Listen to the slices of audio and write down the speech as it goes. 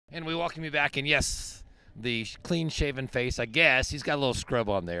And we welcome you back. And yes, the clean-shaven face, I guess. He's got a little scrub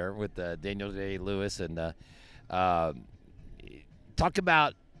on there with Daniel Day Lewis. And talk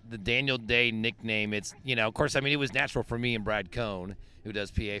about the Daniel Day nickname. It's, of course, I mean, it was natural for me and Brad Cohn, who does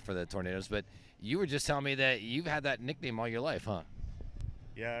PA for the Tornadoes. But you were just telling me that you've had that nickname all your life, huh?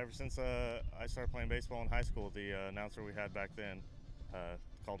 Yeah, ever since I started playing baseball in high school, the announcer we had back then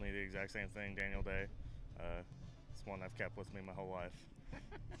called me the exact same thing, Daniel Day. It's one I've kept with me my whole life.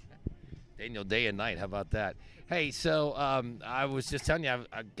 Daniel Day and Night, how about that? Hey, so I was just telling you,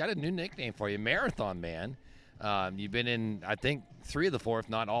 I've got a new nickname for you, Marathon Man. You've been in, I think, 3 of the 4, if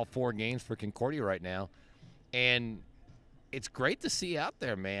not all 4 games for Concordia right now. And it's great to see you out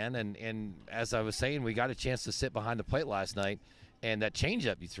there, man. And as I was saying, we got a chance to sit behind the plate last night, and that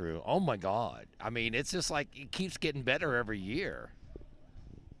changeup you threw, oh, my God. I mean, it's just like it keeps getting better every year.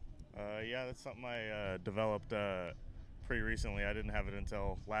 Yeah, that's something I developed pretty recently. I didn't have it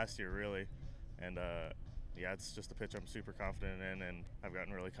until last year, really. And, yeah, it's just a pitch I'm super confident in and I've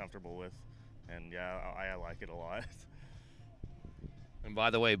gotten really comfortable with. And, yeah, I like it a lot. And by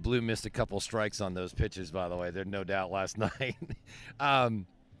the way, Blue missed a couple strikes on those pitches, by the way. There's no doubt last night.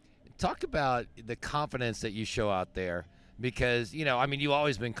 Talk about the confidence that you show out there because, I mean, you've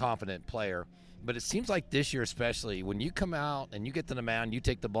always been a confident player. But it seems like this year especially, when you come out and you get to the mound, you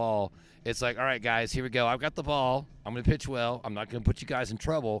take the ball, it's like, all right, guys, here we go. I've got the ball. I'm going to pitch well. I'm not going to put you guys in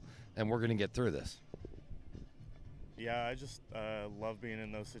trouble, and we're going to get through this. Yeah, I just love being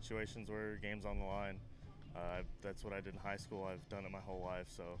in those situations where game's on the line. That's what I did in high school. I've done it my whole life,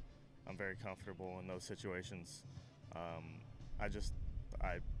 so I'm very comfortable in those situations. I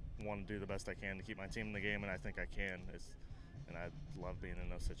want to do the best I can to keep my team in the game, and I think I can. And I love being in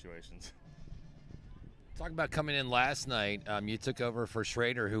those situations. Talk about coming in last night. You took over for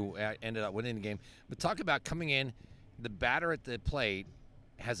Schrader, who ended up winning the game. But talk about coming in. The batter at the plate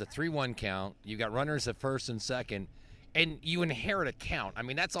has a 3-1 count. You got runners at first and second, and you inherit a count. I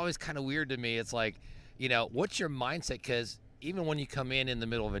mean, that's always kind of weird to me. It's like, what's your mindset? Because even when you come in the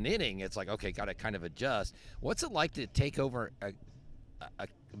middle of an inning, it's like, okay, got to kind of adjust. What's it like to take over a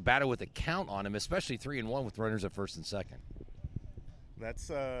batter with a count on him, especially 3-1 with runners at first and second?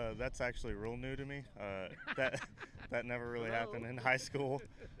 That's actually real new to me. That never really happened in high school,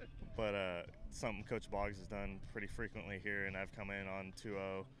 but something Coach Boggs has done pretty frequently here, and I've come in on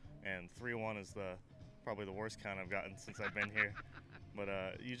 2-0, and 3-1 is probably the worst count I've gotten since I've been here. But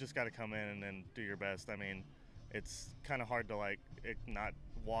you just got to come in and do your best. I mean, it's kind of hard to not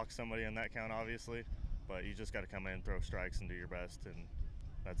walk somebody in that count, obviously, but you just got to come in, throw strikes, and do your best, and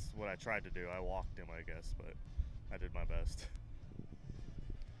that's what I tried to do. I walked him, I guess, but I did my best.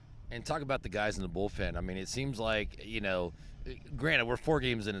 And talk about the guys in the bullpen. I mean, it seems like, granted, we're 4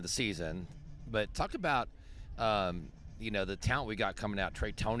 games into the season, but talk about, the talent we got coming out.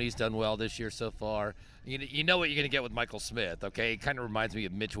 Trey Tony's done well this year so far. You know what you're going to get with Michael Smith, okay? It kind of reminds me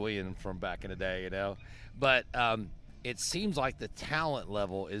of Mitch Williams from back in the day, But it seems like the talent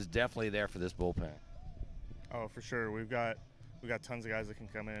level is definitely there for this bullpen. Oh, for sure. We got tons of guys that can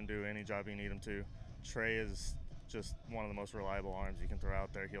come in and do any job you need them to. Trey is just one of the most reliable arms you can throw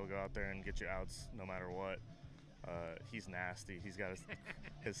out there. He'll go out there and get you outs no matter what. He's nasty. He's got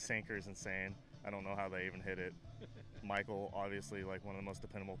his sinker is insane. I don't know how they even hit it. Michael, obviously, one of the most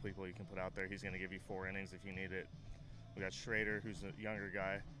dependable people you can put out there. He's going to give you 4 innings if you need it. We got Schrader, who's a younger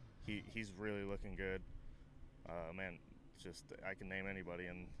guy. He's really looking good. Man, I can name anybody,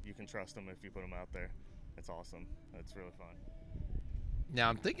 and you can trust them if you put them out there. It's awesome. It's really fun. Now,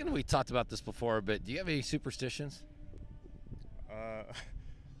 I'm thinking we talked about this before, but do you have any superstitions?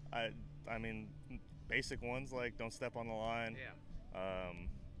 I mean, basic ones like don't step on the line. Yeah.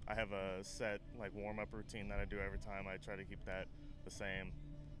 I have a set warm-up routine that I do every time. I try to keep that the same,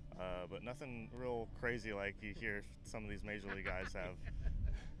 but nothing real crazy like you hear some of these major league guys have.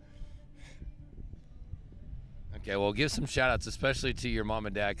 Okay, well, give some shout-outs, especially to your mom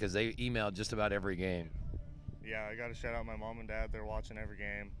and dad, because they emailed just about every game. Yeah, I got to shout out my mom and dad. They're watching every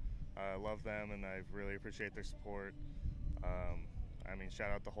game. I love them, and I really appreciate their support. I mean,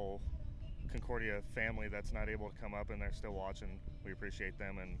 shout out the whole Concordia family that's not able to come up, and they're still watching. We appreciate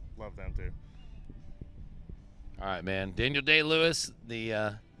them and love them, too. All right, man. Daniel Day Lewis,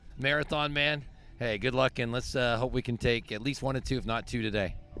 the Marathon Man. Hey, good luck, and let's hope we can take at least 1 or 2, if not 2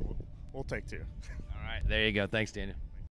 today. We'll take 2. All right, there you go. Thanks, Daniel.